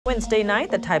Wednesday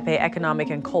night, the Taipei Economic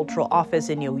and Cultural Office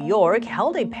in New York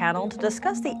held a panel to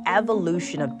discuss the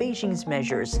evolution of Beijing's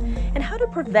measures and how to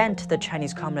prevent the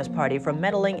Chinese Communist Party from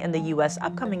meddling in the U.S.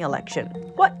 upcoming election.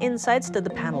 What insights did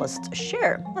the panelists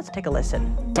share? Let's take a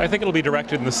listen. I think it'll be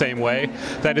directed in the same way.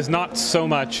 That is not so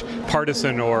much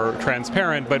partisan or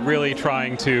transparent, but really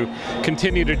trying to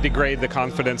continue to degrade the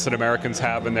confidence that Americans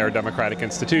have in their democratic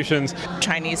institutions.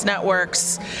 Chinese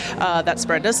networks that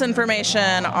spread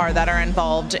disinformation or that are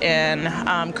involved in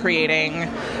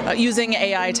using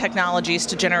AI technologies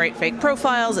to generate fake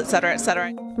profiles, et cetera, et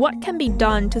cetera. What can be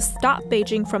done to stop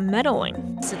Beijing from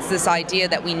meddling? It's this idea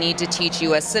that we need to teach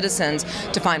U.S. citizens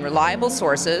to find reliable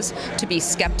sources, to be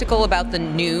skeptical about the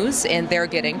news and they're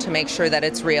getting to make sure that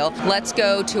it's real. Let's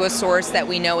go to a source that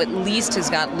we know at least has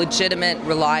got legitimate,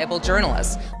 reliable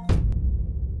journalists.